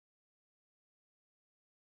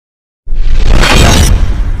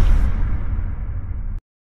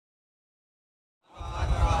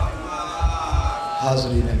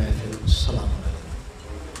हाज़रीन महफ़िल सलाम अलैकुम।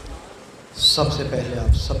 सबसे पहले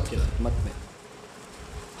आप सबकी खिदमत में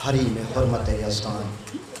हरीम हुर्मत यज़दान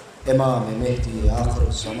इमाम मेहदी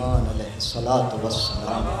आखिरुज़्ज़मान अलैहिस्सलातु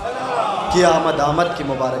वस्सलाम की आमद की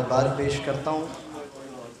मुबारकबाद पेश करता हूँ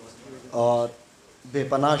और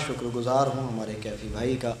बेपनाह शुक्रगुज़ार हूँ हमारे कैफ़ी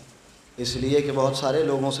भाई का, इसलिए कि बहुत सारे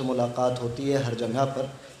लोगों से मुलाकात होती है हर जगह पर,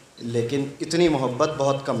 लेकिन इतनी मोहब्बत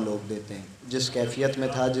बहुत कम लोग देते हैं। जिस कैफियत में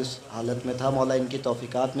था, जिस हालत में था, मौला इनकी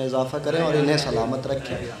तौफ़ीक़ात में इजाफ़ा करें और इन्हें सलामत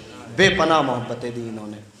रखें। बेपनाह मोहब्बतें दी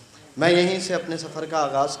इन्होंने। मैं यहीं से अपने सफ़र का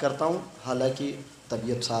आगाज़ करता हूँ, हालांकि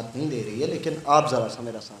तबीयत साथ नहीं दे रही है, लेकिन आप ज़रा सा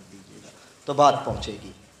मेरा साथ दीजिएगा तो बात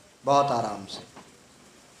पहुँचेगी बहुत आराम से।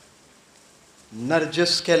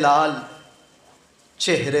 नरजिस के लाल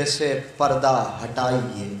चेहरे से पर्दा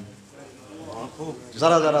हटाइए,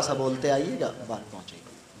 ज़रा सा बोलते आइएगा, बात पहुँचेगी।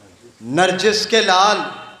 नरजिस के लाल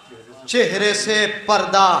चेहरे से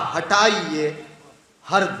पर्दा हटाइए,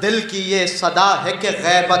 हर दिल की ये सदा है कि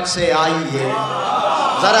गैबत से आइए।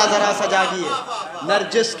 ज़रा सा जागिए।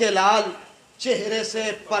 नरजिस के लाल चेहरे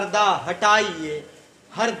से पर्दा हटाइए,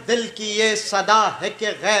 हर दिल की ये सदा है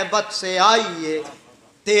कि गैबत से आइए।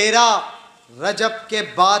 तेरा रजब के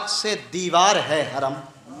बाद से दीवार है हरम।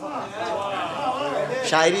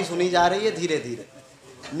 शायरी सुनी जा रही है धीरे धीरे।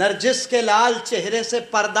 नरजिस के लाल चेहरे से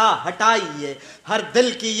पर्दा हटाइए, हर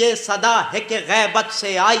दिल की ये सदा है कि गैबत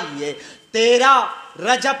से आइए। तेरा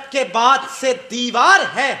रजब के बाद से दीवार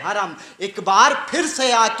है हरम, एक बार फिर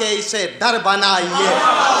से आके इसे दर बनाइए।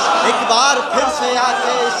 एक बार फिर से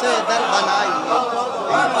आके इसे दर बनाइए।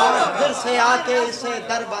 एक बार फिर से आके इसे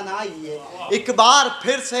दर बनाइए। एक बार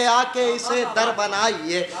फिर से आके इसे दर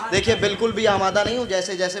बनाइए। देखिए बिल्कुल भी आमादा नहीं हूँ,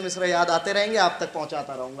 जैसे जैसे मिसरे याद आते रहेंगे आप तक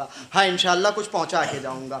पहुँचाता रहूँगा। हाँ इंशाअल्लाह कुछ पहुँचा के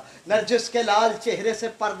जाऊँगा। नरजिस के लाल चेहरे से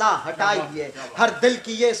पर्दा हटाइए, हर दिल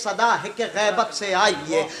की ये सदा है कि गैबत से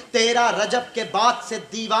आइए। तेरा रजब के बाद से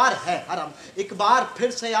दीवार है हरम, एक बार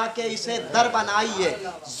फिर से आके इसे दर बनाइए।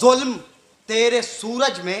 जुल्म तेरे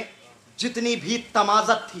सूरज में जितनी भी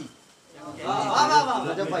तमाज़त थी,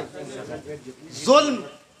 जुल्म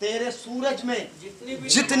तेरे सूरज में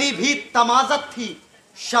जितनी भी तमाज़त थी,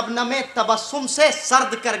 शबनमे तबस्सुम से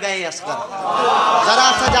सर्द कर गए असगर।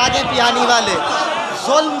 जरा सजागे पियानी वाले।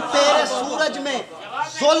 जुल्म तेरे सूरज में,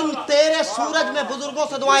 जुल्म तेरे सूरज में, बुजुर्गों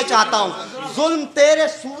से दुआएं चाहता हूँ। जुल्म तेरे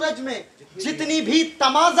सूरज में जितनी भी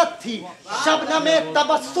तमाज़त थी, शबनमे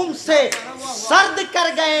तबस्सुम से सर्द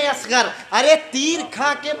कर गए असगर। अरे तीर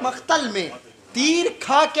खा के मख्तल में, तीर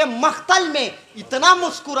खा के मख्तल में इतना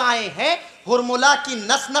मुस्कुराए हैं, हुरमुला की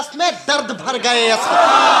नस नस में दर्द भर गए असगर।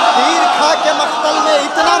 तीर खा के मख्तल में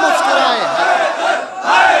इतना मुस्कुराए हैं।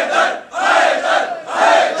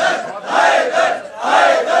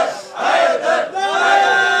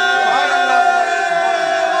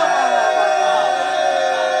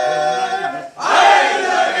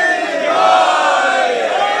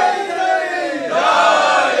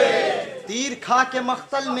 के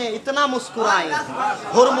मख्तल में इतना मुस्कुराए,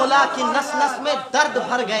 हुरमुला की नस नस में दर्द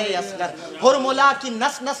भर गए असगर। हुरमुला की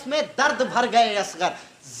नस नस में दर्द भर गए असगर।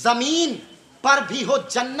 जमीन पर भी हो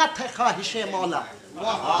जन्नत है ख्वाहिशे मौला।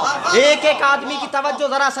 एक एक आदमी की तवज्जो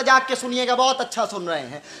जरा सजा के सुनिएगा, बहुत अच्छा सुन रहे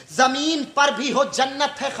हैं। जमीन पर भी हो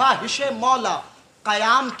जन्नत है ख्वाहिशे मौला,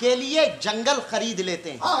 क़याम के लिए जंगल खरीद लेते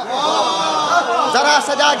हैं। जरा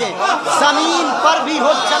सजागे। जमीन पर भी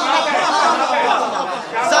हो जन्नत है,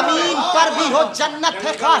 जमीन पर भी हो जन्नत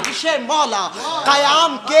है ख्वाहिशे मौला,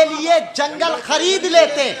 क़याम के लिए जंगल खरीद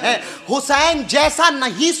लेते हैं। हुसैन जैसा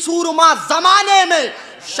नहीं सूरमा जमाने में,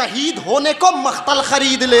 शहीद होने को मख्तल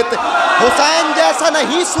खरीद लेते। हुसैन जैसा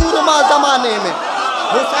नहीं सूरमा जमाने में,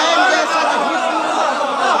 हुसैन जैसा नहीं,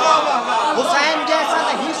 हुसैन जैसा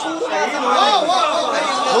नहीं सूरमा,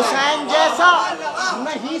 हुसैन जैसा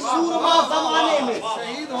नहीं सूरमा जमाने में,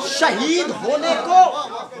 शहीद होने को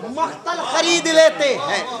मख्तल खरीद लेते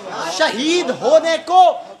हैं। शहीद होने को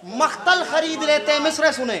मख्तल खरीद लेते हैं।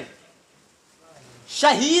 मिसरे सुने।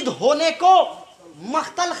 शहीद होने को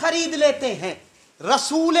मख्तल खरीद लेते हैं।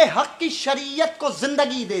 रसूल हक की शरीयत को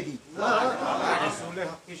जिंदगी दे दी।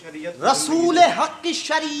 रसूल हक की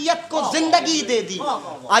शरीयत को जिंदगी दे दी।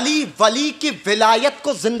 अली वली की विलायत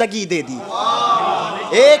को जिंदगी दे दी।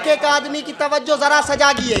 एक एक आदमी की तवज्जो जरा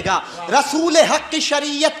सजागिएगा। रसूल हक की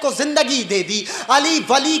शरीयत को जिंदगी दे दी, अली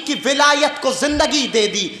वली की विलायत को जिंदगी दे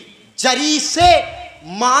दी। जरी से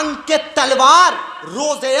मांग के तलवार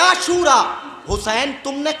रोज़े आशूरा, हुसैन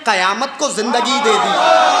तुमने कयामत को जिंदगी दे दी।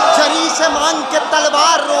 जरी से मांग के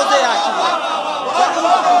तलवार रोज़े आशूरा,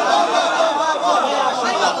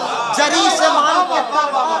 जरी से मांग के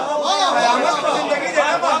तलवार,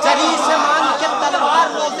 जरी से मांग के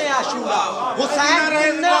तलवार रोज़े आशूरा। हुसैन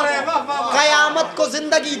तुमने कयामत को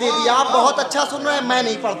जिंदगी दे दी। आप बहुत अच्छा सुन रहे हैं, मैं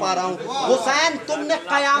नहीं पढ़ पा रहा हूँ। हुसैन तुमने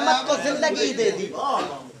कयामत को जिंदगी दे दी।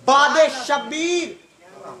 बाद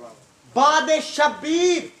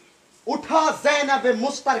शब्बीर उठा ज़ैनब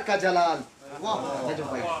मुस्तर का जलाल।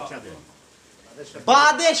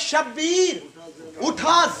 बाद शब्बीर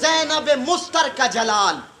उठा ज़ैनब मुस्तर का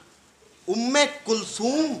जलाल। उम्मे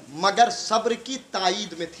कुलसूम मगर सब्र की ताईद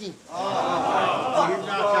में थी।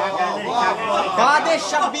 बाद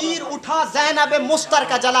शब्बीर उठा ज़ैनब मुस्तर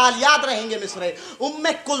का जलाल। याद रहेंगे मिसरे।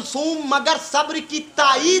 उम्मे कुलसूम मगर सब्र की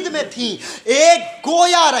ताईद में थी। एक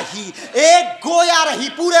गोया रही,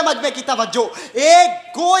 पूरे मजमे की तवज्जो। एक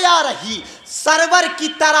गोया रही सरवर की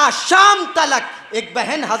तरह शाम तलक। एक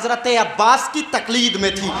बहन हजरत अब्बास की तकलीद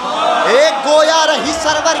में थी। एक गोया रही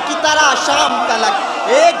सरवर की तरह शाम तलक।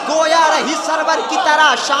 एक गोया रही सरवर की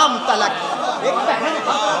तरह शाम तलक। एक बहन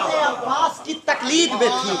हजरत अब्बास की तकलीद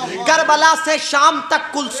में थी। करबला से शाम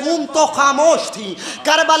तक कुलसूम तो खामोश थी।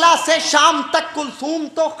 करबला से शाम तक कुलसूम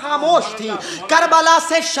तो खामोश थी। करबला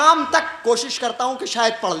से शाम तक, कोशिश करता हूं कि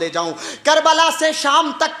शायद पढ़ ले जाऊं। करबला से शाम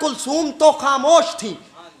तक कुलसूम तो खामोश थी।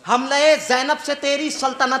 हमले ज़ैनब से तेरी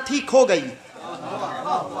सल्तनत ही खो गई।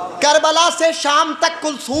 करबला से शाम तक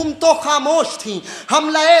कुलसूम तो खामोश थी।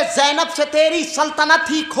 हमले ज़ैनब से तेरी सल्तनत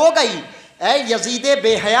ही खो गई। ऐ यजीदे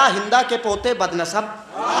बेहया हिंदा के पोते बदनसब।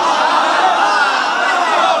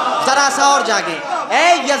 जरा सा और जागे। ऐ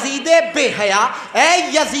यजीदे बेहया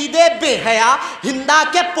हिंदा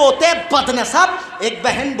के पोते बदनसब। एक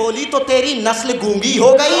बहन बोली तो तेरी नस्ल गूंगी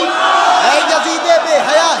हो गई। ऐ यजीदे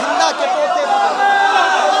बेहया हिंदा के पोते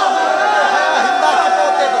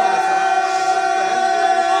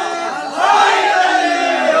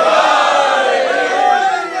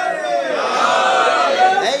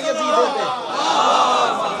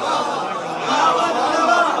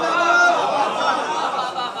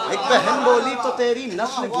बहन बोली तो तेरी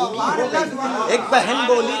नस्ल गूंगी हो गई। एक बहन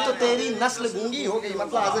बोली तो तेरी नस्ल गूंगी हो गई।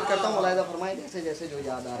 मतलब हाजिर करता हूँ, मुलाहिजा फरमाएं जैसे जैसे जो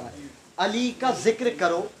याद आ रहा है। अली का जिक्र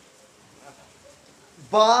करो,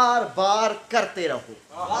 बार बार करते रहो।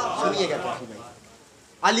 सुनिएगा भाई,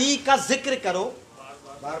 अली का जिक्र करो,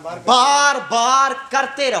 बार बार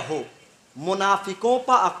करते रहो। मुनाफिकों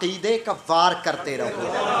पर अकीदे का वार करते रहो।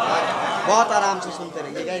 बहुत आराम से सुनते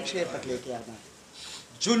रहिएगा, एक शेर तक लेके आना।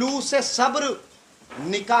 जुलूस सब्र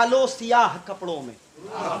निकालो सियाह कपड़ों में।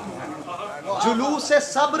 जुलूस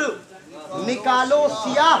सब्र निकालो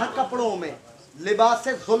सियाह कपड़ों में। लिबास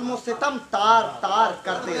जुल्म सितम तार तार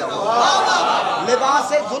करते रहो।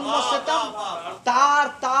 लिबास जुल्म सितम तार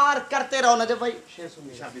तार करते रहो। नजब भाई शेर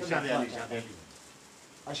सुनिए।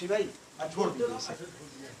 आशी भाई छोड़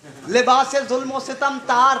दीजिए। लिबास जुल्म सितम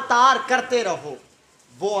तार तार करते रहो।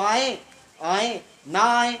 वो आए ना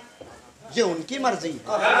आए ये उनकी मर्जी है।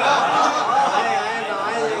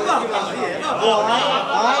 वो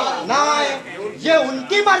आए ना आए ये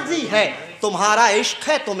उनकी मर्जी है। तुम्हारा इश्क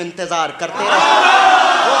है, तुम इंतजार करते रहो।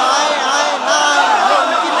 वो आए ना आए ये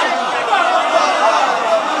उनकी मर्जी है।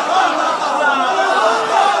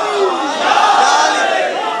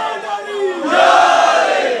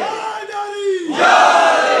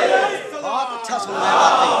 बहुत अच्छा सुन रहे हैं।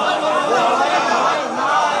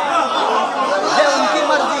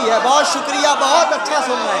 बहुत शुक्रिया, बहुत अच्छा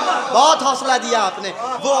सुन रहे हैं, बहुत हौसला दिया आपने।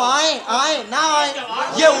 वो आए ना आए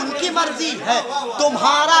ये उनकी मर्जी है।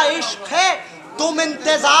 तुम्हारा इश्क है, तुम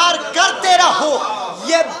इंतजार करते रहो।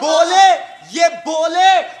 ये बोले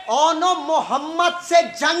ओनो मोहम्मद से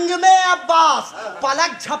जंग में अब्बास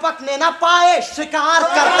पलक झपकने ना पाए शिकार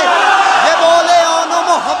करते। ये बोले ओनो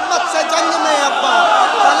मोहम्मद से जंग में अब्बास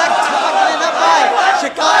पलक झपकने ना पाए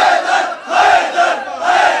शिकार।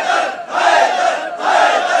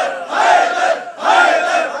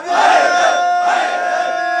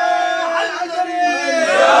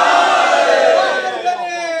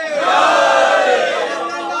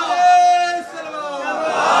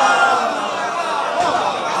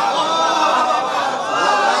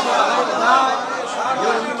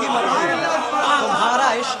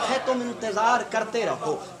 करते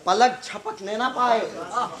रहो, पलक झपकने ना पाए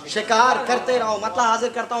शिकार करते रहो। मतलब हाजिर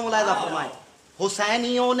करता हूँ, मुलाहिजा फरमाएं।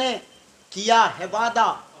 हुसैनियों ने किया है वादा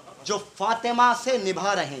जो फातिमा से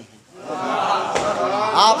निभा रहे हैं।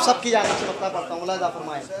 आप सबकी जानिब से मतलब पढ़ता हूँ, मुलाहिजा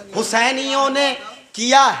फरमाएं। हुसैनियों ने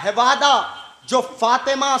किया है वादा जो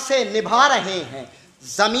फातिमा से निभा रहे हैं।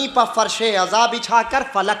 जमी पर फर्शे अज़ा बिछाकर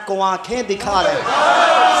फलक को आंखें दिखा रहे हैं।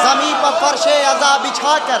 जमी पर फर्शे अज़ा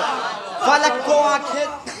बिछाकर फलक को आंखें,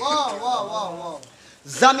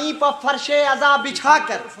 जमी पर फर्शे अज़ा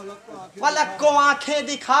बिछाकर फलक को आंखें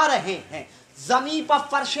दिखा रहे हैं। जमी पर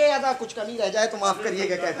फर्शे अज़ा, कुछ कमी रह जाए तो माफ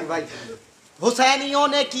करिएगा कहती भाई। हुसैनियों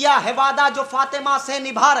ने किया है वादा जो फातिमा से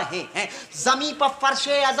निभा रहे हैं। जमी पर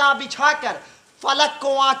फर्शे अज़ा बिछाकर फलक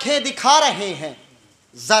को आंखें दिखा रहे हैं,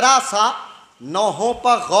 जरा सा नौहों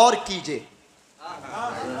पर गौर कीजिए,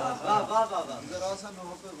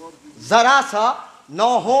 जरा सा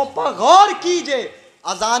नौहों पर गौर कीजिए,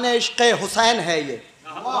 अजान इश्क़ हुसैन है ये।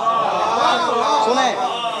 सुने,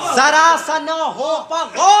 जरा सा नौहों पर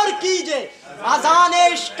गौर कीजिए, अजान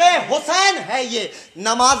इश्क़ हुसैन है ये।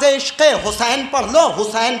 नमाज इश्क़ हुसैन पढ़ लो,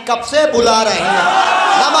 हुसैन कब से बुला रहे हैं।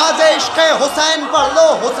 नमाज इश्क़ हुसैन पढ़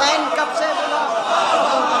लो, हुसैन कब से बुला,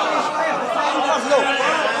 हुसैन पढ़ लो,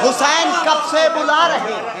 हुसैन कब से बुला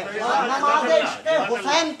रहे हैं। नमाज इश्क़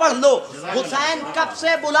हुसैन पढ़ लो, हुसैन कब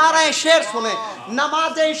से बुला रहे हैं। शेर सुने,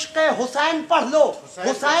 नमाज इश्क़ हुसैन पढ़ लो,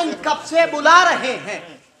 हुसैन कब से बुला रहे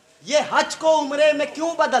हैं। ये हज को उम्रे में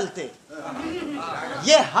क्यों बदलते,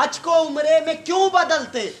 ये हज को उम्रे में क्यों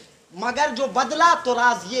बदलते, मगर जो बदला तो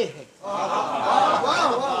राज ये है।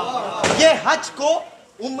 ये हज को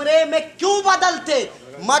उम्रे में क्यों बदलते,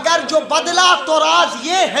 मगर जो बदला तो राज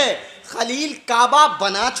ये है। खलील काबा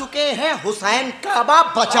बना चुके हैं, हुसैन काबा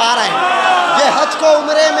बचा रहे हैं। ये हज को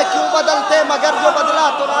उम्रे में क्यों बदलते, मगर जो बदला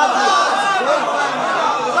तो राज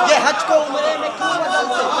ये हज को उम्रे में क्यों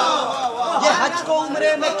बदलते, ये हज को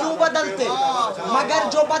उम्रे में क्यों बदलते, मगर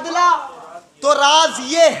जो बदला तो राज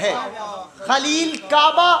ये है। खलील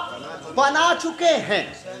काबा बना चुके हैं,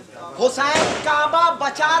 हुसैन काबा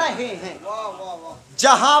बचा रहे हैं।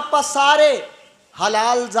 जहां पर सारे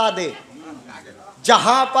हलाल ज़ादे,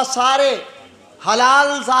 जहां पर सारे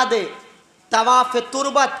हलाल ज़ादे तवाफ़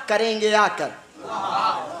तुरबत करेंगे आकर।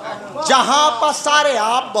 जहां पर सारे,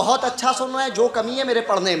 आप बहुत अच्छा सुन रहे हैं, जो कमी है मेरे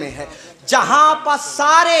पढ़ने में है। जहां पर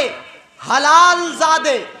सारे हलाल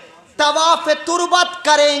ज़ादे तवाफ़ तुरबत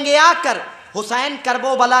करेंगे आकर, हुसैन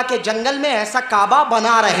करबला के जंगल में ऐसा काबा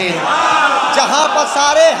बना रहे हैं। जहां पर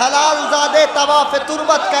सारे हलाल ज़ादे तवाफ़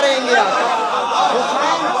तुरबत करेंगे आकर,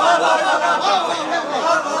 हुसैन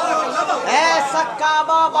ऐसा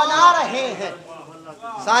काबा बना रहे हैं।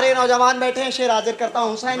 सारे नौजवान बैठे हैं, शेर हाजिर करता हूँ।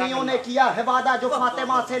 हुसैनियों ने किया है वादा जो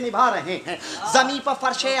फातिमा से निभा रहे हैं, ज़मीं पर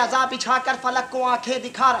फर्शे अज़ा बिछाकर फलक को आंखें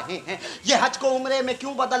दिखा रहे हैं। ये हज को उम्रे में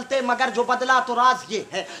क्यों बदलते, मगर जो बदला तो राज ये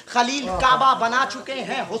है। खलील काबा बना चुके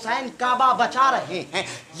हैं, हुसैन काबा बचा रहे हैं।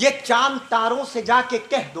 ये चांद तारों से जाके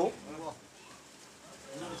कह दो,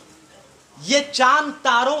 ये चांद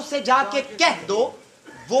तारों से जाके कह दो,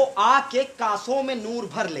 वो आके कासों में नूर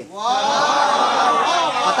भर ले।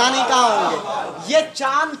 पता नहीं कहाँ होंगे। ये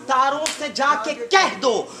चांद तारों से जाके कह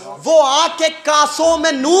दो, वो आके कासों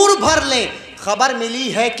में नूर भर ले। खबर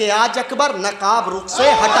मिली है कि आज अकबर नकाब रुख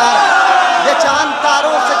से हटा। ये चांद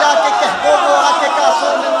तारों से जाके कह दो, वो आके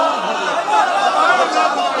कासों में नूर भर ले।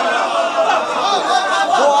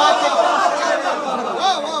 वो आके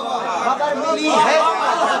खबर मिली है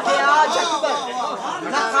कि आज अकबर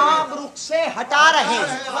नकाब रुख से हटा रहे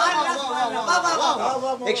हैं।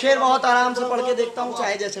 एक शेर बहुत आराम से पढ़ के देखता हूँ,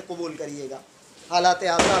 चाहे जैसे कबूल करिएगा। हालात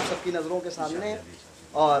हादसा आप सबकी नज़रों के सामने है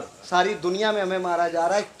और सारी दुनिया में हमें मारा जा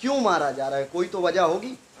रहा है। क्यों मारा जा रहा है, कोई तो वजह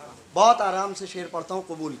होगी। बहुत आराम से शेर पढ़ता हूँ,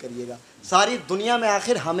 कबूल करिएगा। सारी दुनिया में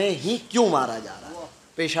आखिर हमें ही क्यों मारा जा रहा है।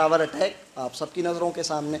 पेशावर अटैक आप सबकी नज़रों के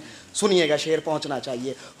सामने, सुनिएगा, शेर पहुंचना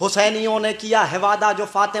चाहिए। हुसैनियों ने किया है वादा जो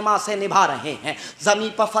फातिमा से निभा रहे हैं,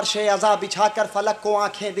 ज़मीं पर फर्शे अज़ा बिछाकर फलक को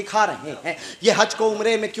आंखें दिखा रहे हैं। ये हज को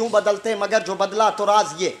उम्रे में क्यों बदलते, मगर जो बदला तो राज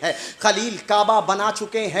ये है। खलील काबा बना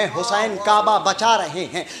चुके हैं, हुसैन काबा बचा रहे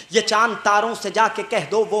हैं। ये चांद तारों से जाके कह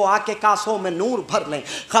दो, वो आके कासों में नूर भर लें।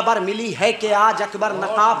 खबर मिली है कि आज अकबर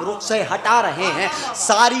नकाब रुख से हटा रहे हैं।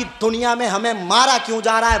 सारी दुनिया में हमें मारा क्यों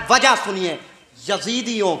जा रहा है, वजह सुनिए।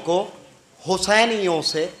 यजीदियों को हुसैनियों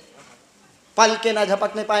से पल के न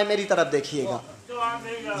झपकने पाए, मेरी तरफ देखिएगा।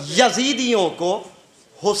 यजीदियों को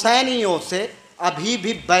हुसैनियों से अभी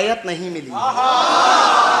भी बैयत नहीं मिली।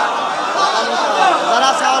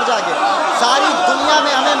 जरा सा और जागे, सारी दुनिया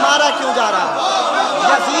में हमें मारा क्यों जा रहा है।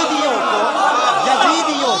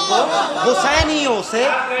 यजीदियों को हुसैनियों से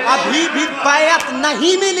अभी भी बैयत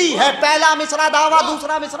नहीं मिली है। पहला मिसरा दावा,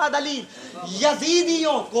 दूसरा मिसरा दलील।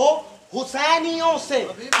 यजीदियों को हुसैनियों से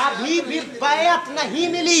अभी भी बैयत नहीं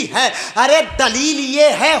मिली है। अरे दलील ये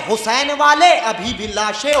है, हुसैन वाले अभी भी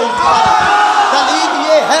लाशें उठा। दलील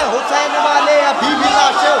ये है, हुसैन वाले अभी भी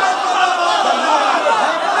लाशें।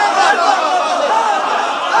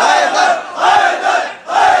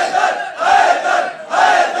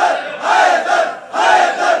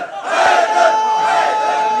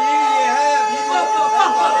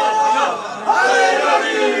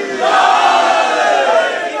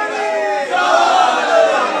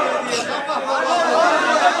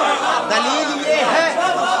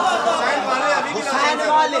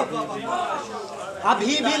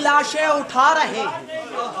 अभी भी लाशें उठा रहे हैं।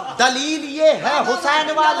 दलील ये है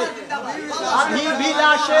हुसैन वाले अभी भी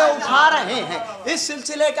लाशें उठा रहे हैं। इस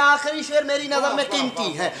सिलसिले का आखिरी शेर मेरी नजर में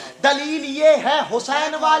कीमती है। दलील ये है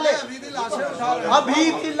हुसैन वाले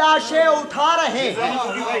अभी भी लाशें उठा रहे हैं।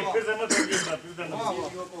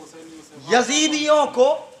 यजीदियों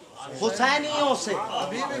को हुसैनियों से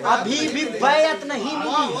अभी भी बैयत नहीं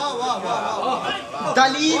मिली।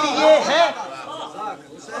 दलील ये है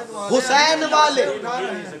हुसैन वाले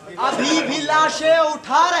अभी भी लाशें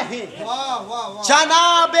उठा रहे हैं।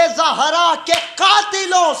 जनाब ज़हरा के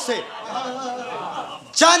कातिलों से,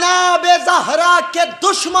 जनाब ज़हरा के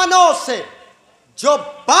दुश्मनों से जो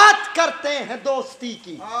बात करते हैं दोस्ती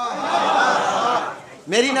की,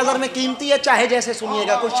 मेरी नजर में कीमती है, चाहे जैसे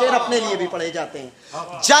सुनिएगा, कुछ शेर अपने लिए भी पढ़े जाते हैं।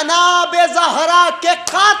 जनाब ज़हरा के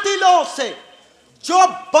कातिलों से जो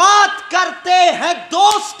बात करते हैं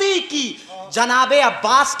दोस्ती की, जनाबे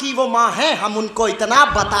अब्बास की वो माँ है, हम उनको इतना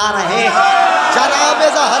बता रहे हैं। जनाब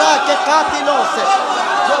ज़हरा के कातिलों से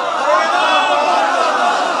जो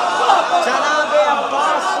जनाबे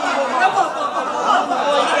अब्बास की वो माँ, हम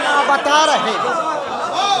उनको इतना बता रहे हैं।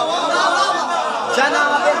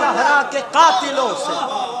 जनाब ज़हरा के कातिलों से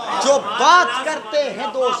जो बात करते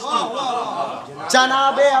हैं दोस्ती,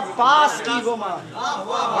 जनाबे अब्बास की वो माँ,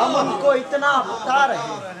 हम उनको इतना बता रहे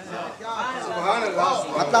हैं।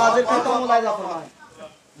 मतलब हाजिर कहता हूँ, मुलाहिज़ा फरमाएं,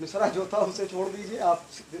 मिसरा जो था उसे छोड़ दीजिए आप,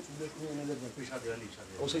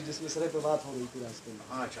 उसे जिस मिसरे पे बात हो रही थी रास्ते में।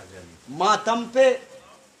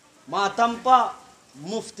 मातम पा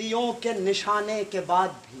मुफ्तियों के निशाने के बाद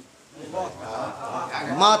भी,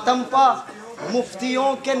 मातम पा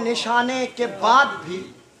मुफ्तियों के निशाने के बाद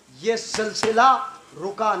भी ये सिलसिला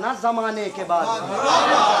रुका ना जमाने के बाद।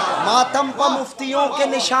 मातम पा मुफ्तियों के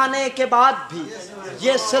निशाने के बाद भी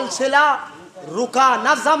ये सिलसिला रुका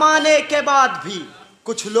ना जमाने के बाद भी।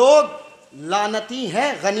 कुछ लोग लानती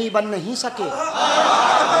हैं, गनी बन नहीं सके।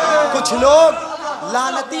 कुछ लोग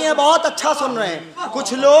लानती हैं, बहुत अच्छा सुन रहे हैं,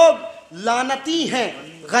 कुछ लोग लानती हैं,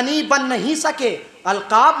 गनी बन नहीं सके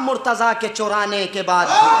अलकाब मुर्तजा के चुराने के बाद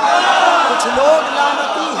भी। कुछ लोग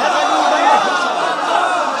लानती है, गनी बन नहीं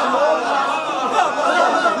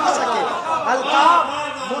सके अलकाब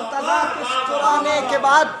मुर्तजा के चुराने के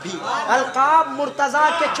बाद भी, अलकाब मुर्तजा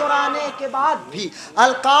के चुराने के बाद भी,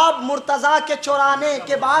 अलकाब मुर्तजा के चुराने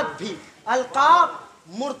के बाद भी, अलकाब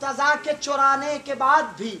मुर्तजा के चुराने के बाद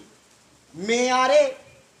भी मेयारे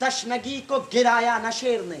तशनगी को गिराया न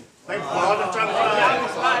शेर ने।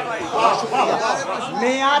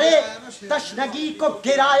 मेयारे तशनगी को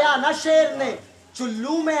गिराया न शेर ने,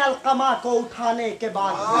 चुल्लू में अलकमा को उठाने के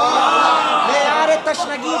बाद। मेयारे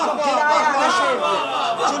तशनगी को गिराया न शेर ने,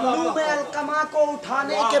 चुल्लू में अलकमा को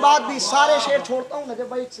उठाने के बाद भी। सारे शेर छोड़ता हूँ नजब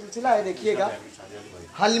भाई, एक सिलसिला है, देखिएगा।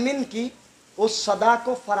 हलमिन की उस सदा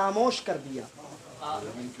को फरामोश कर दिया।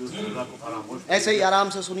 ऐसे ही आराम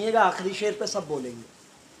से सुनिएगा, आखिरी शेर पे सब बोलेंगे।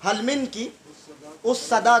 हलमिन की उस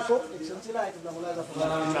सदा को,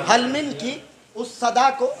 हलमिन की उस सदा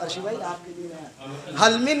को, अर्शी भाई आपके लिए,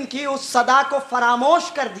 हलमिन की उस सदा को फरामोश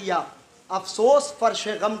कर दिया, अफसोस फर्श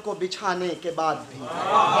गम को बिछाने के बाद भी। बहुत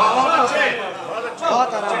आराम से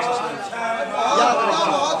याद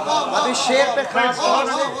रखिए। अभी शेर पे खास तौर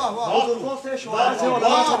से बुजुर्गों से, शुरा से,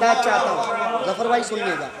 उलमा से बात चाहता हूँ, जफर भाई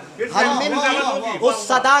सुनिएगा। हलमिन की उस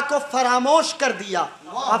सदा को फरामोश कर दिया,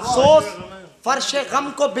 अफसोस फर्श गम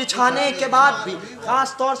को बिछाने के बाद भी।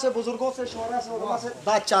 खास तौर से बुजुर्गों से, शोरा से, उलमा से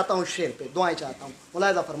बात चाहता हूँ, शेर पे दुआएं चाहता हूँ,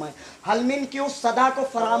 मुलाहिज़ा फरमाएं। हलमिन की उस सदा को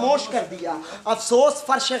फरामोश कर दिया, अफसोस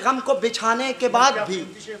फर्श गम को बिछाने के बाद भी।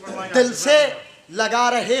 दिल से लगा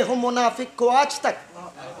रहे हो मुनाफिक को आज तक,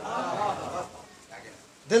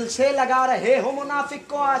 दिल से लगा रहे हो मुनाफिक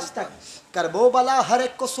को आज तक, करबो बला हर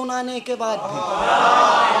एक को सुनाने के बाद भी।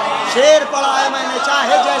 शेर पढ़ा है मैंने,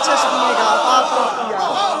 चाहे जैसे सुनिएगा आपको किया।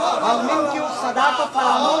 हलमिन की उस सदा को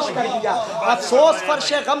फरामोश कर दिया, अफसोस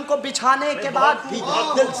फर्श गम को बिछाने के बाद भी।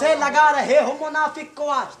 दिल से लगा रहे हो मुनाफिक को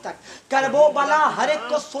आज तक, करबो बला हर एक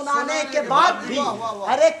को सुनाने के बाद भी।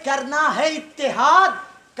 अरे करना है इत्तेहाद,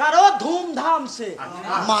 करो धूमधाम से,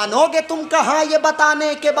 मानोगे तुम कहाँ ये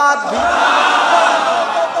बताने के बाद भी।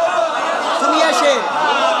 सुनिए शेर,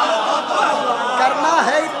 करना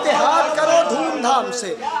है इत्तेहाद करो धूमधाम से,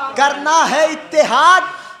 करना है इत्तेहाद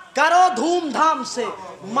करो धूमधाम से,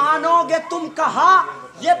 मानोगे तुम कहाँ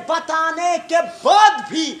ये बताने के बाद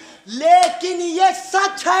भी। लेकिन ये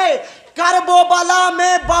सच है करबो बला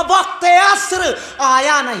में बवक्त असर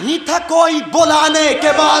आया नहीं था कोई बुलाने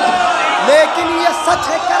के बाद। लेकिन ये सच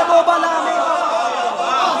है करबो बला में,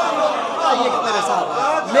 मेरे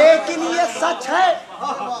साथ, लेकिन ये सच है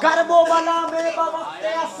करबो बला में बवक्त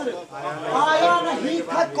असर आया नहीं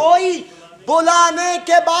था कोई बुलाने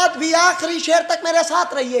के बाद भी आखिरी शेर तक मेरे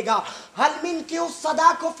साथ रहिएगा। हलमिन की उस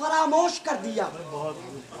सदा को फरामोश कर दिया।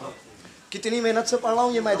 कितनी मेहनत से पढ़ रहा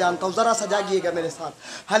हूँ ये मैं जानता हूँ, जरा सजागिएगा मेरे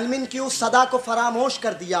साथ। हलमिन की उस सदा को फरामोश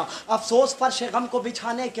कर दिया, अफसोस फर्श गम को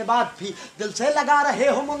बिछाने के बाद भी दिल से लगा रहे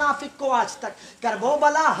हो मुनाफिक को आज तक। कर वो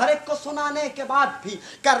बला हर एक को सुनाने के बाद भी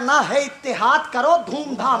करना है इत्तेहाद करो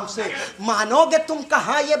धूमधाम से। मानोगे तुम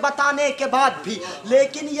कहाँ ये बताने के बाद भी,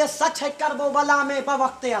 लेकिन ये सच है कर वो बला में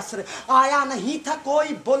बवक्ते असर आया नहीं था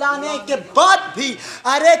कोई बुलाने के बाद भी।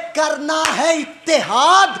 अरे करना है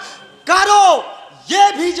इत्तेहाद करो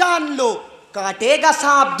ये भी जान लो, काटेगा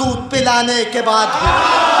सांप दूध पिलाने के बाद भी।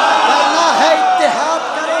 करना है इत्तेहाद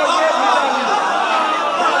करो ये भी जान लो,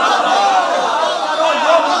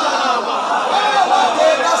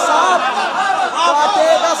 काटेगा सांप,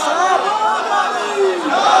 काटेगा सांप।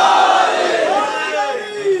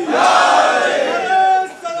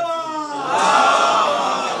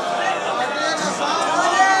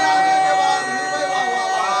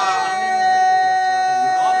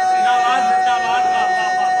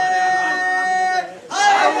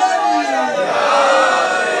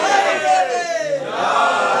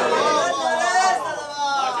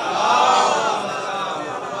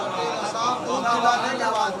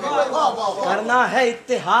 करना है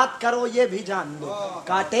इत्तेहाद करो ये भी जान लो,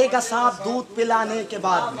 काटेगा सांप दूध पिलाने के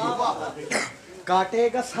बाद भी।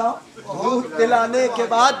 काटेगा सांप दूध पिलाने के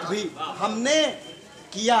बाद भी हमने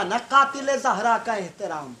किया न कातिल ज़हरा का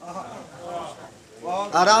एहतराम।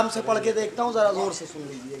 आराम से पढ़ के देखता हूँ, जरा जोर से सुन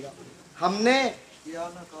लीजिएगा। हमने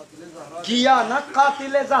किया न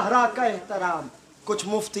कातिल ज़हरा का एहतराम, कुछ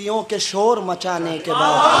मुफ्तियों के शोर मचाने के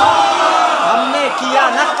बाद। हमने किया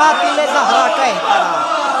न कातिल ज़हरा का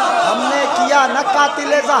एहतराम, हमने किया न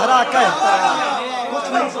कातिल ज़हरा का एहतराम, कुछ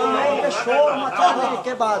मुफ्तियों के शोर मचाने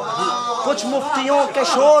के बाद भी, कुछ मुफ्तियों के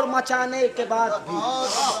शोर मचाने के बाद भी,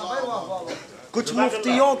 कुछ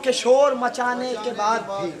मुफ्तियों के शोर मचाने के बाद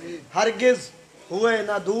भी हरगिज हुए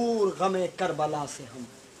न दूर गमे करबला से हम।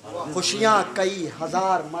 खुशियाँ कई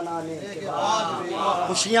हजार मनाने के बाद,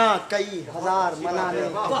 खुशियाँ कई हजार मनाने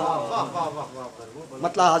के बाद।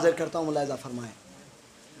 मतलब हाजिर करता हूँ, मुलाहिज़ा फरमाएं।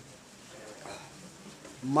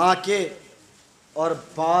 माँ के और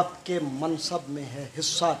बाप के मनसब में है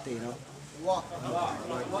हिस्सा तेरा।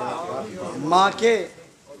 माँ के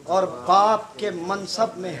और बाप के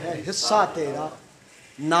मनसब में है हिस्सा तेरा।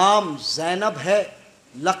 नाम ज़ैनब है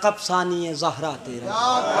लक़ब सानी ज़हरा तेरा।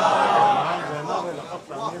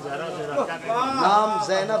 नाम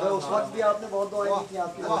ज़ैनब है, उस वक्त भी आपने बहुत दुआएं की थी,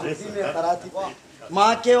 आपकी मस्जिद में करा थी।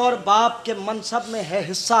 माँ के और बाप के मनसब में है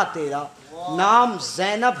हिस्सा तेरा। नाम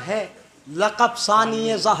ज़ैनब है लक़ब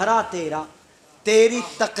सानी ज़हरा तेरा। तेरी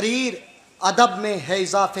तकरीर अदब में है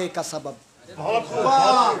इजाफे का सबब।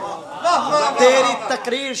 तेरी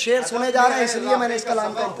तकरीर, शेर सुने जा रहे हैं इसलिए मैंने इस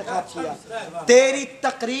कलाम का इंतखाब किया। तेरी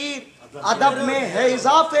तकरीर अदब में है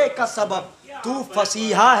इजाफे का सबब, तू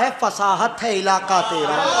फसीहा है फसाहत है इलाका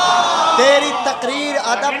तेरा। तेरी तकरीर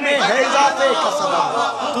अदब में है इजाफे का सबब,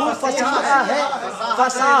 तू फसीहा है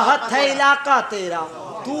फसाहत है इलाका तेरा।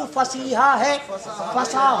 तू फसीहा है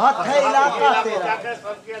फसाहत है इलाका तेरा।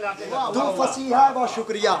 तू फसीहा, बहुत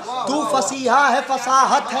शुक्रिया। तू फसीहा है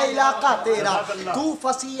फसाहत है इलाका तेरा। तू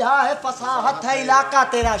फसीहा है फसाहत है इलाका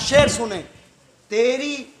तेरा। शेर सुने।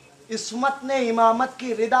 तेरी इस्मत ने इमामत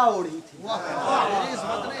की रिदा ओढ़ी थी।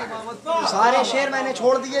 सारे शेर मैंने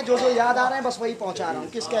छोड़ दिए, जो जो याद आ रहे हैं बस वही पहुंचा रहा हूँ।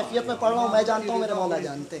 किस कैफियत में पढ़ रहा हूँ मैं जानता हूँ, मेरे मौला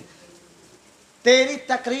जानते हैं। तेरी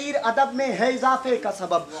तकरीर अदब में है इजाफे का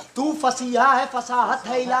सबब, तू फसीहा है फसाहत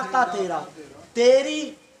है इलाका तेरा।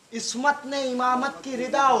 तेरी इस्मत ने इमामत की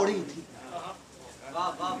रिदा ओढ़ी थी।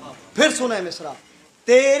 फिर सुने मिसरा।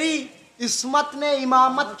 तेरी इस्मत ने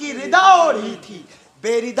इमामत की रिदा ओढ़ी थी,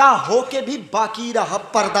 बेरिदा होके भी बाकी रहा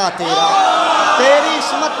पर्दा तेरा। तेरी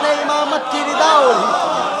इस्मत ने इमामत की रिदा ओढ़ी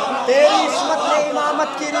थी, तेरी इस्मत ने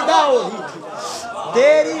इमामत की रिदा ओढ़ी थी।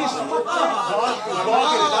 तेरी इस्मत ने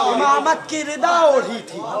इमामत की रिदा ओढ़ी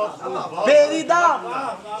थी, बेरिदा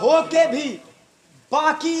होके भी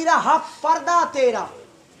बाकी रहा पर्दा तेरा।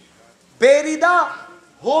 बेरिदा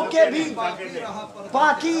होके भी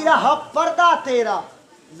बाकी रहा पर्दा तेरा।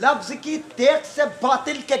 लफ्ज की तेग से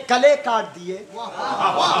बातिल के गले काट दिए।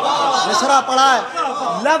 मिसरा पढ़ा है।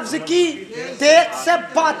 लफ्ज की तेग से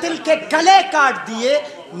बातिल के गले काट दिए,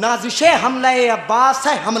 नाजिशे हमले अब्बास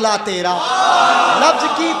है हमला तेरा। लफ्ज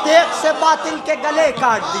की तेग से बातिल के गले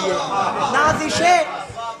काट दिए, नाजिशे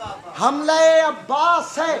हमले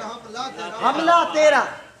अब्बास है हमला तेरा।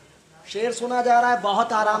 शेर सुना जा रहा है,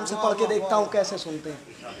 बहुत आराम से पढ़ के देखता हूँ कैसे सुनते हैं।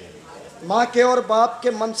 माँ के और बाप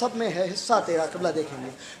के मनसब में है हिस्सा तेरा, क़िबला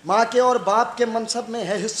देखेंगे। माँ के और बाप के मनसब में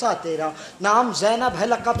है हिस्सा तेरा, नाम ज़ैनब है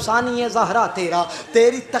लक़ब सानी ज़हरा तेरा,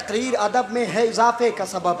 तेरी तकरीर अदब में है इजाफ़े का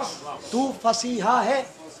सबब, तू फसीहा है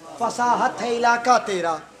फसाहत है इलाका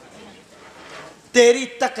तेरा, तेरी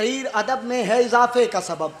तकरीर अदब में है इजाफ़े का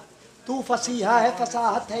सबब, तू फसीहा है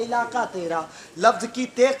फसाहत है इलाका तेरा, लफ्ज़ की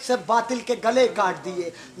तेग से बातिल के गले काट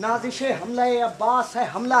दिए, नाज़िशे हमले अब्बास है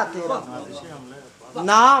हमला तेरा,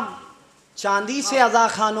 नाम चांदी से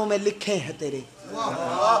अज़ाखानों में लिखे हैं तेरे,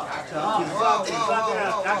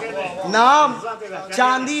 नाम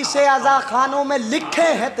चांदी से अज़ाखानों में लिखे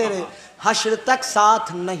हैं तेरे, हश्र तक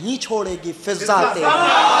साथ नहीं छोड़ेगी फिज़ा तेरा।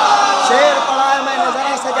 शेर पढ़ा है मैंने,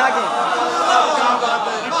 जरा से जाके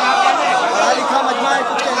पढ़ा लिखा मजमा है,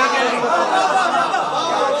 कुछ कहने के लिए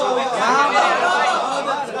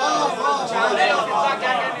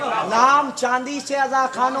नाम चांदी से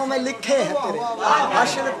अज़ाखानों में लिखे हैं तेरे,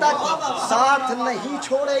 हश्र तक साथ नहीं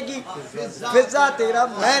छोड़ेगी फिज़ा तेरा।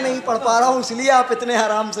 मैं नहीं पढ़ पा रहा हूँ इसलिए आप इतने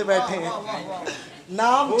आराम से बैठे हैं।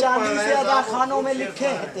 नाम चांदी से अज़ाखानों में लिखे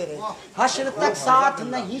हैं तेरे, हश्र तक साथ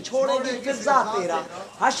नहीं छोड़ेगी फिज़ा तेरा,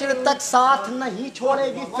 हश्र तक साथ नहीं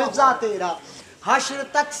छोड़ेगी फिज़ा तेरा, हश्र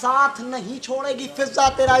तक साथ नहीं छोड़ेगी फिज़ा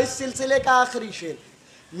तेरा। इस सिलसिले का आखिरी शेर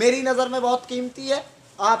मेरी नज़र में बहुत कीमती है,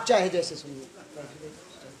 आप चाहे जैसे सुनिए।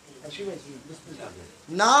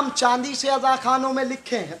 नाम चांदी से अज़ाखानों में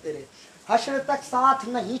लिखे हैं तेरे, हश्र तक साथ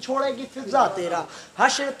नहीं छोड़ेगी फिज़ा तेरा,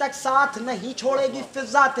 हश्र तक साथ नहीं छोड़ेगी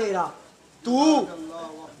फिज़ा तेरा, तू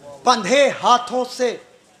बंधे हाथों से,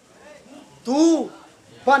 तू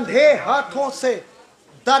बंधे हाथों से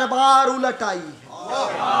दरबार उलट आई है।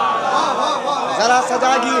 जरा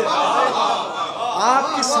सजागिए,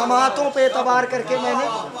 आपकी समातों पे एतबार करके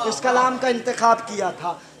मैंने इस कलाम का इंतखाब किया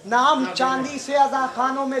था। नाम चांदी से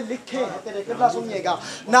अज़ाखानों में लिखे हैं तेरे, कितना सुनिएगा,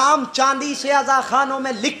 नाम चांदी से अज़ाखानों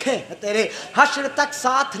में लिखे हैं तेरे, हश्र तक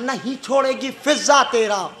साथ नहीं छोड़ेगी फिज़ा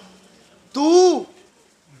तेरा, तू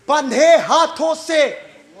बंधे हाथों से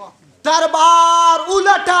दरबार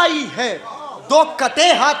उलट आई है, दो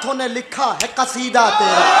कटे हाथों ने लिखा है कसीदा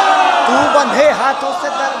तेरा, तू बंधे हाथों से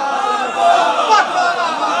दरबार उलट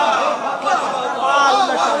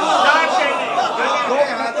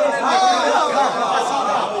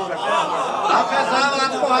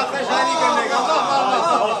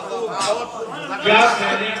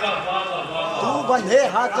तू बंधे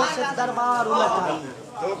हाथों से दरबार उलट आई,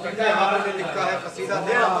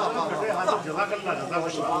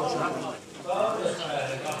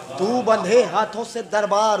 तू बंधे हाथों से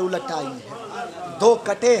दरबार उलट आई है, दो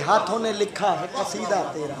कटे हाथों ने लिखा है कसीदा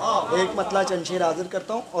तेरा। एक मतला चंद शेर हाजिर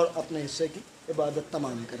करता हूँ और अपने हिस्से की इबादत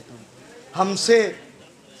तमाम करता हूँ। हमसे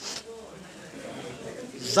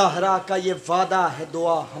ज़हरा का ये वादा है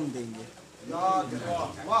दुआ हम देंगे,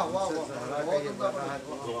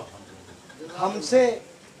 हमसे।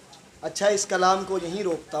 अच्छा, इस कलाम को यहीं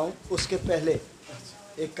रोकता हूँ, उसके पहले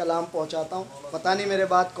एक कलाम पहुँचाता हूँ। पता नहीं मेरे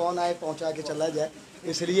बाद कौन आए पहुँचा के चला जाए,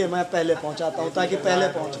 इसलिए मैं पहले पहुँचाता हूँ ताकि पहले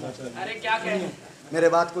पहुँचना चाहिए। अरे क्या कहें, मेरे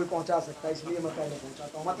बाद कोई पहुँचा सकता है इसलिए मैं पहले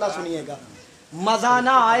पहुँचाता हूँ। मतलब सुनिएगा, मज़ा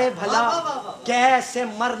ना आए भला कैसे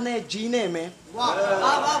मरने जीने में,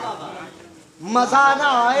 मज़ा ना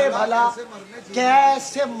आए भला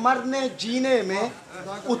कैसे मरने जीने में,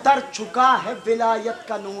 उतर चुका है विलायत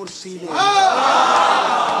का नूर सीने में।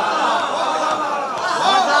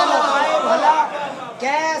 मज़ा ना आए भला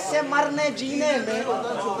कैसे मरने जीने में,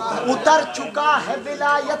 उतर चुका है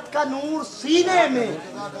विलायत का नूर सीने में,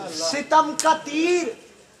 सितम का तीर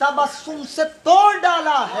तबस्सुम से तोड़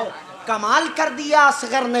डाला है, कमाल कर दिया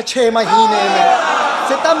असगर ने 6 महीने में।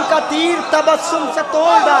 सितम का तीर तबस्सुम से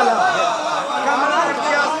तोड़ डाला है, कमाल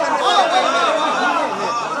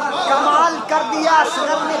कर दिया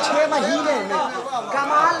असगर ने 6 महीने में,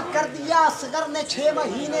 कमाल कर दिया असगर ने 6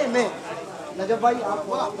 महीने में। नजब भाई आप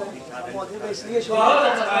मौजूद है इसलिए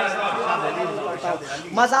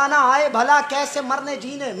मज़ा ना आए भला कैसे मरने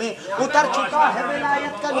जीने में, उतर चुका है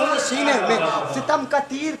विलायत का नूर सीने में, सितम का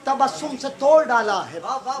तीर तबस्सुम से तोड़ डाला है,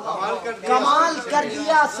 कमाल कर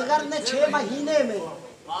दिया असगर ने 6 महीने में।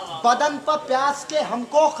 बदन पर प्यास के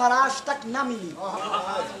हमको खराश तक न मिली,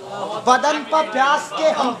 बदन पर प्यास के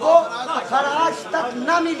हमको खराश तक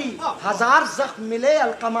न मिली, 1000 जख्म मिले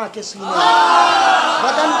अलकमा के सीने में।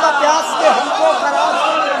 बदन पर प्यास के हमको खराश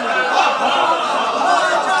तक न मिली,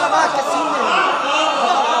 अलकमा के सीने में,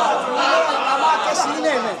 अलकमा के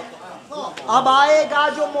सीने में। अब आएगा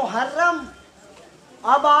जो मुहर्रम,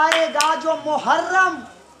 अब आएगा जो मुहर्रम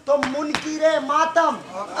तो मुनकिरे मातम,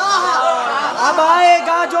 अब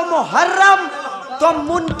आएगा जो मुहर्रम तो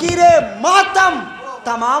मुनकिरे मातम,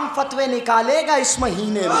 तमाम फतवे निकालेगा इस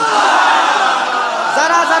महीने में।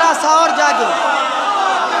 जरा जरा सा और जागे,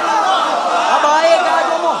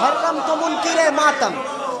 तो मुनकिरे मातम।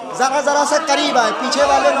 जरा जरा सा करीब आए, पीछे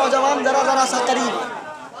वाले नौजवान जरा जरा सा करीब,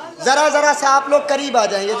 जरा जरा सा आप लोग करीब आ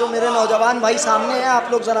जाएं। ये जो मेरे नौजवान भाई सामने हैं, आप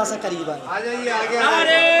लोग जरा सा करीब आए। आ जाइए आगे।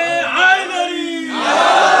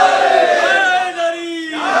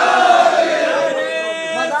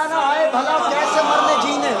 मजा ना आए भला कैसे मरने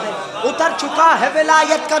जीने में, उतर चुका है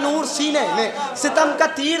विलायत का नूर सीने में, सितम का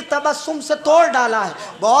तीर तबस्सुम से तोड़ डाला है।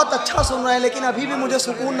 बहुत अच्छा सुन रहे हैं, लेकिन अभी भी मुझे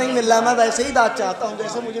सुकून नहीं मिल रहा है। मैं वैसे ही दाद चाहता हूँ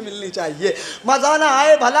जैसे मुझे मिलनी चाहिए। मजा ना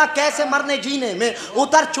आए भला कैसे मरने जीने में,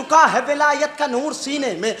 उतर चुका है विलायत का नूर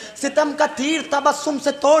सीने में, सितम का तीर तबस्सुम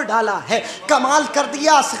से तोड़ डाला है। कमाल कर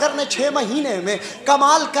दिया असगर ने 6 महीने में,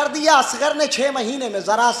 कमाल कर दिया असगर ने 6 महीने में।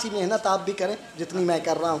 जरा सी मेहनत आप भी करें जितनी मैं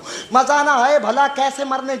कर रहा हूँ। मजा ना आए भला कैसे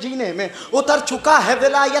मरने जीने में, उतर चुका है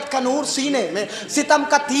विलायत का नूर सीने में, सितम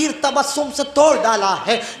का तीर तबस्सुम से तोड़ डाला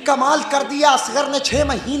है। कमाल कर दिया असगर ने 6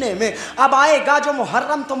 महीने में। अब आएगा जो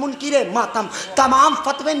मुहर्रम तो मुनकिरे मातम, तमाम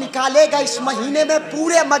फतवे निकालेगा इस महीने में।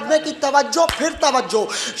 पूरे मजमे की तवज्जो, फिर तवज्जो,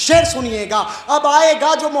 शेर सुनिएगा। अब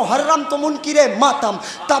आएगा जो मुहर्रम तो मुनकिरे मातम,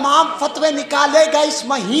 तमाम फतवे निकालेगा इस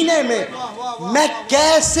महीने में। मैं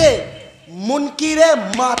कैसे मुनकिरे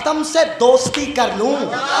मातम से दोस्ती कर लूं।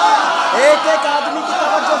 एक एक आदमी की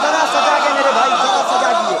तवज्जो जरा सजा के मेरे भाई, जरा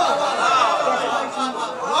सजा दिए,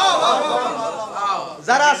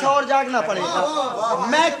 जरा सा और जागना पड़ेगा।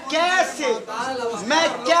 मैं कैसे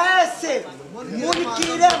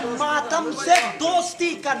मुनकिरे मातम से दोस्ती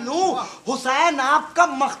कर लूं। हुसैन आपका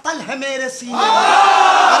मख्तल है मेरे सीने में।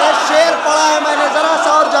 अरे शेर पढ़ा है मैंने, जरा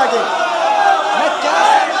सा और जागे। मैं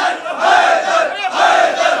कैसे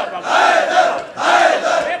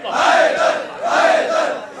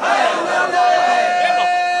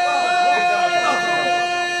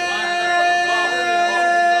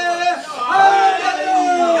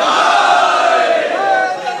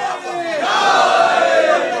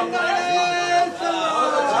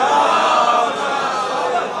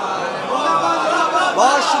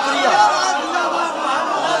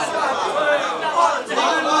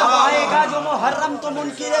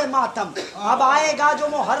मातम, अब आएगा जो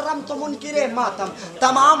मुहर्रम तो मुनकिरे मातम,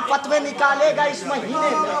 तमाम फतवे निकालेगा इस महीने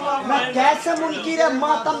में। मैं कैसे मुनकिरे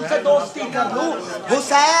मातम से दोस्ती कर लूं।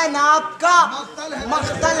 हुसैन आपका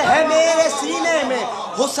मख्तल है मेरे सीने में,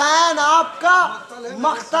 हुसैन आपका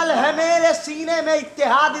मख्तल है मेरे सीने में।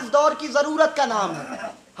 इत्तेहाद इस दौर की जरूरत का नाम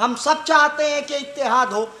है। हम सब चाहते हैं कि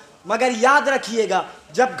इत्तेहाद हो, मगर याद रखिएगा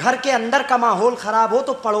जब घर के अंदर का माहौल खराब हो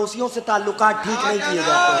तो पड़ोसियों से ताल्लुकात ठीक नहीं किए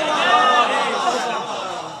जाते।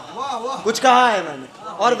 कुछ कहा है मैंने।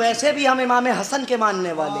 और वैसे भी हम इमाम हसन के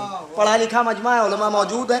मानने वाले, पढ़ा लिखा मजमा है, उलमा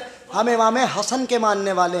मौजूद है, हम इमाम हसन के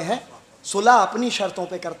मानने वाले हैं। सुलह अपनी शर्तों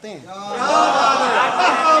पे करते हैं।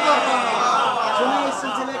 सुनिए इस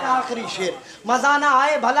सिलसिले का आखिरी शेर। मजा ना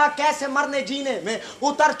आए भला कैसे मरने जीने में,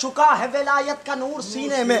 उतर चुका है विलायत का नूर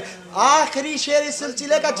सीने में। आखिरी शेर इस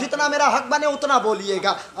सिलसिले का, जितना मेरा हक बने उतना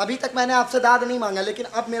बोलिएगा। अभी तक मैंने आपसे दाद नहीं मांगा, लेकिन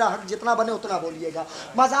अब मेरा हक जितना बने उतना बोलिएगा।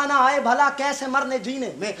 मजा ना आए भला कैसे मरने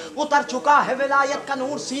जीने में, उतर चुका है विलायत का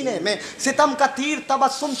नूर सीने में, सितम का तीर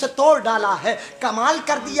तबस्सुम से तोड़ डाला है। कमाल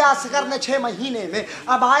कर दिया असगर ने 6 महीने में।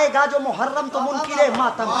 अब आएगा जो मुहर्रम तो मुनकिरे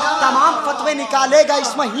मातम, तमाम फतवे निकालेगा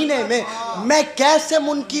इस महीने में। मैं कैसे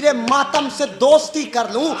मुनकिरे मातम से दोस्ती कर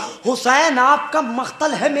लूं। हुसैन आपका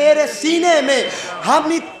मख्तल है मेरे सीने में।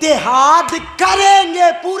 हम इत्तेहाद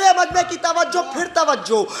करेंगे, पूरे मजमे की तवज्जो, फिर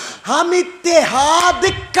तवज्जो। हम इत्तेहाद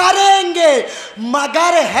करेंगे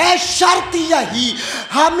मगर है शर्त यही,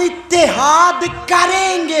 हम इत्तेहाद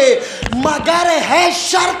करेंगे मगर है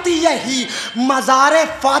शर्त यही, मज़ार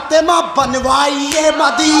फातिमा बनवाइए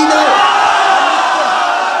मदीने।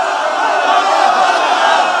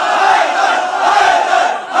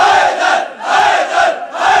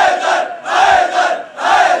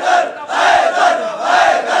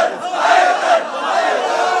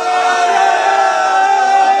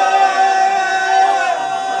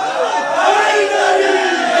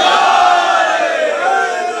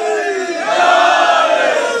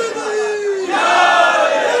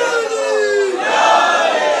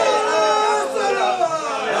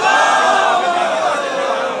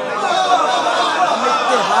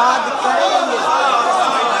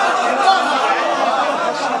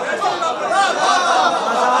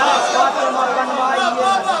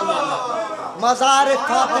 मज़ार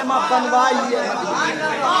फातिमा बनवाइए,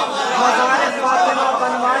 मज़ार फातिमा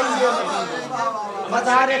बनवाइए,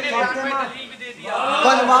 मज़ार फातिमा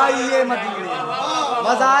बनवाइए मदीने,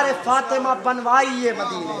 मज़ार फातिमा बनवाइए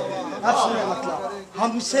मदीने। अब सुने मतलब,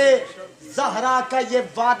 हमसे ज़हरा का ये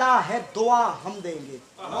वादा है, दुआ हम देंगे।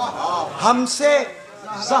 हमसे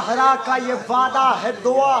ज़हरा का ये वादा है,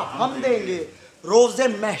 दुआ हम देंगे। रोज़े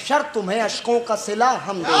महशर तुम्हें अशकों का सिला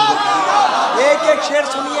हम देंगे। एक एक शेर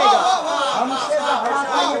सुनिएगा। हमसे ज़हरा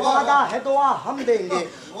का ये वादा है दुआ हम देंगे,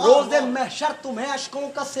 रोज़े महशर तुम्हें अशकों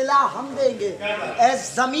का सिला हम देंगे। ए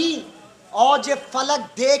ज़मीन औज फलक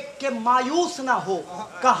देख के मायूस ना हो,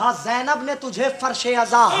 कहा ज़ैनब ने तुझे फर्शे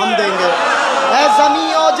अज़ा हम देंगे। ए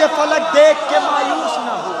ज़मीन औज फलक देख के मायूस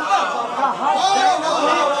ना हो, कहा ज़ैनब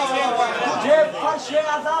ने तुझे फर्शे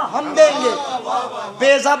अज़ा हम देंगे।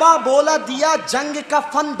 बेज़बा बोला दिया जंग का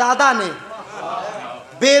फन दादा ने,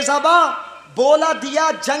 बेज़बा बोला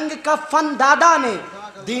दिया जंग का फन दादा ने,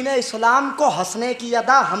 दीन इस्लाम को हंसने की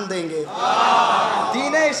अदा हम देंगे।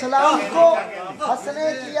 दीन इस्लाम को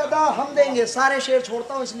हंसने की अदा हम देंगे। सारे शेर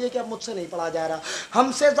छोड़ता हूँ इसलिए कि अब मुझसे नहीं पढ़ा जा रहा।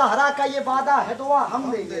 हमसे ज़हरा का ये वादा है दुआ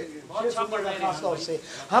हम देंगे, खास तौर से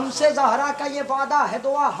हमसे ज़हरा का ये वादा है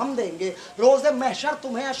दुआ हम देंगे, रोज़े महशर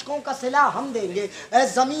तुम्हें अशकों का सिला हम देंगे। ए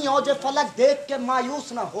ज़मीं औज फलक देख के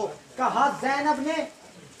मायूस ना हो, कहा ज़ैनब ने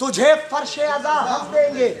तुझे फर्शे अज़ा हम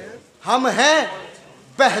देंगे। हम हैं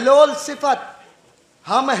बहलोल सिफत,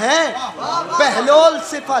 हम हैं बहलोल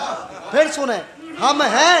सिफत, फिर सुने, हम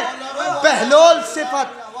हैं बहलोल सिफत,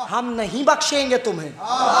 हम नहीं बख्शेंगे तुम्हें।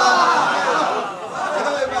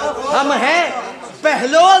 हम हैं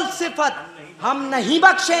बहलोल सिफत, हम नहीं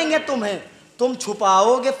बख्शेंगे तुम्हें, तुम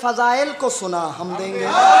छुपाओगे फजाइल को सुना हम देंगे।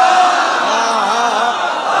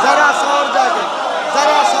 जरा सा और जागे,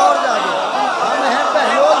 जरा सा और जागे। हम हैं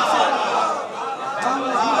बहलोल सिफत, हम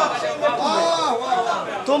नहीं बख्शेंगे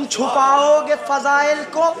तुम्हें, तुम छुपाओगे फजाइल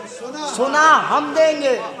को सुना हम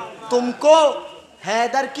देंगे। तुमको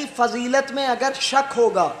हैदर की फजीलत में अगर शक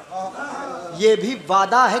होगा, ये भी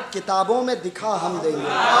वादा है किताबों में दिखा हम देंगे।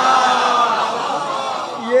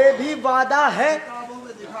 ये भी वादा है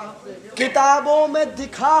किताबों में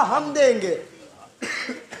दिखा हम देंगे।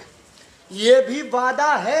 ये भी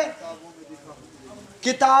वादा है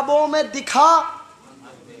किताबों में दिखा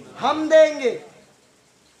हम देंगे।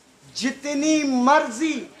 जितनी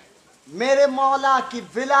मर्जी मेरे मौला की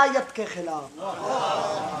विलायत के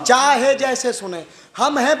खिलाफ चाहे जैसे सुने,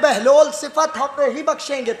 हम हैं बहलोल सिफत, हम नहीं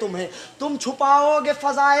बख्शेंगे तुम्हें, तुम छुपाओगे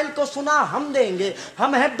फजाइल को सुना हम देंगे।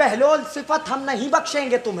 हम हैं बहलोल सिफत, हम नहीं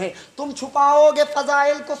बख्शेंगे तुम्हें, तुम छुपाओगे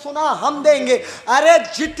फजाइल को सुना हम देंगे। अरे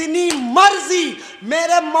जितनी मर्जी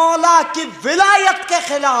मेरे मौला की विलायत के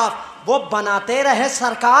खिलाफ वो बनाते रहे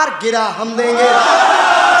सरकार गिरा हम देंगे।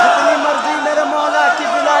 जितनी मर्जी मेरे मौला की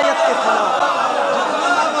विलायत के खिलाफ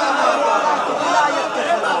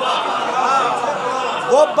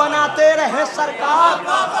वो बनाते रहे सरकार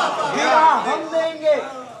गिरा हम देंगे।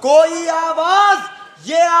 कोई आवाज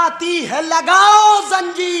ये आती है लगाओ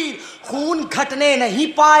जंजीर, खून घटने नहीं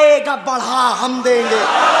पाएगा बढ़ा हम देंगे।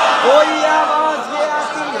 कोई आवाज ये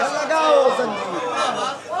आती है लगाओ जंजीर,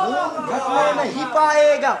 खून घटने नहीं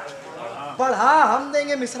पाएगा बढ़ा हम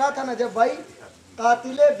देंगे। मिसरा था नजब भाई,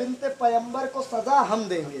 कातिले बिनते पैगंबर को सजा हम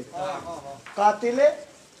देंगे। कातिले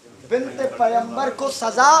बिनते पैगंबर को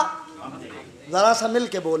सजा, जरा सा मिल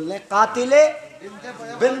के बोल लें, कातिले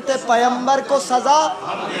बिनते पैगंबर को सजा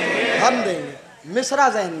हम देंगे। मिसरा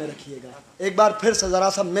ज़हन में रखिएगा, एक बार फिर से जरा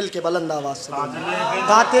सा मिल के बुलंद आवाज से बोलिए,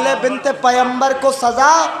 कातिले बिनते पैगंबर को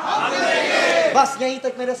सजा। बस यहीं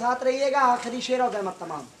तक मेरे साथ रहिएगा। आखिरी शेर और रहमत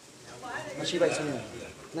तमाम। मशी भाई सुनिए,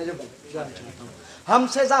 नजब भाई,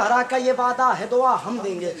 हमसे ज़हरा का ये वादा है दुआ हम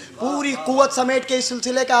देंगे। पूरी कुव्वत समेट के इस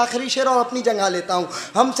सिलसिले का आखिरी शेर और अपनी जगह लेता हूँ।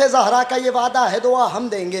 हमसे ज़हरा का ये वादा है दुआ हम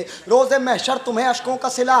देंगे, रोज़े महशर तुम्हें अशकों का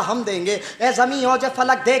सिला हम देंगे। ए ज़मीं औज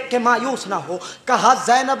फलक देख के मायूस ना हो, कहा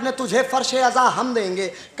ज़ैनब ने तुझे फर्शे अज़ा हम देंगे।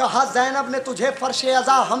 कहा ज़ैनब ने तुझे फर्शे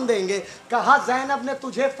अज़ा हम देंगे। कहा ज़ैनब ने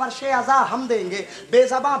तुझे फर्शे अज़ा हम देंगे।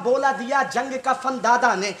 बेज़बां बोला दिया जंग का फन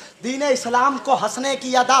दादा ने, दीन इस्लाम को हंसने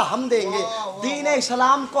की अदा हम देंगे। दीन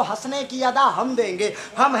इस्लाम को हंसने की अदा हम देंगे।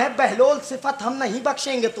 हम हैं बहलोल सिफत, हम नहीं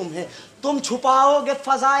बख्शेंगे तुम्हें, तुम छुपाओगे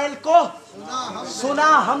फजाइल को सुना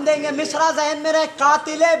हम देंगे। मिसरा ज़हन में रहे,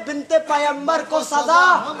 कातिले बिनते पैगंबर को सजा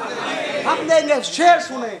हम देंगे। शेर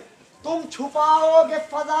सुने, तुम छुपाओगे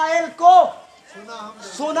फजाइल को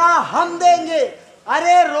सुना हम देंगे।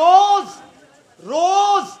 अरे रोज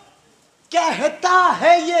रोज कहता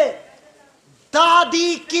है ये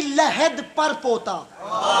दादी की लहद पर पोता,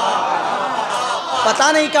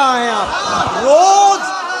 पता नहीं कहाँ हैं आप। रोज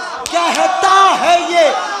कहता है ये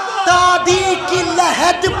दादी की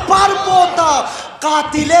लहद पर पोता,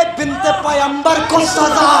 कातिले बिनते पैगंबर को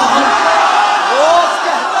सजा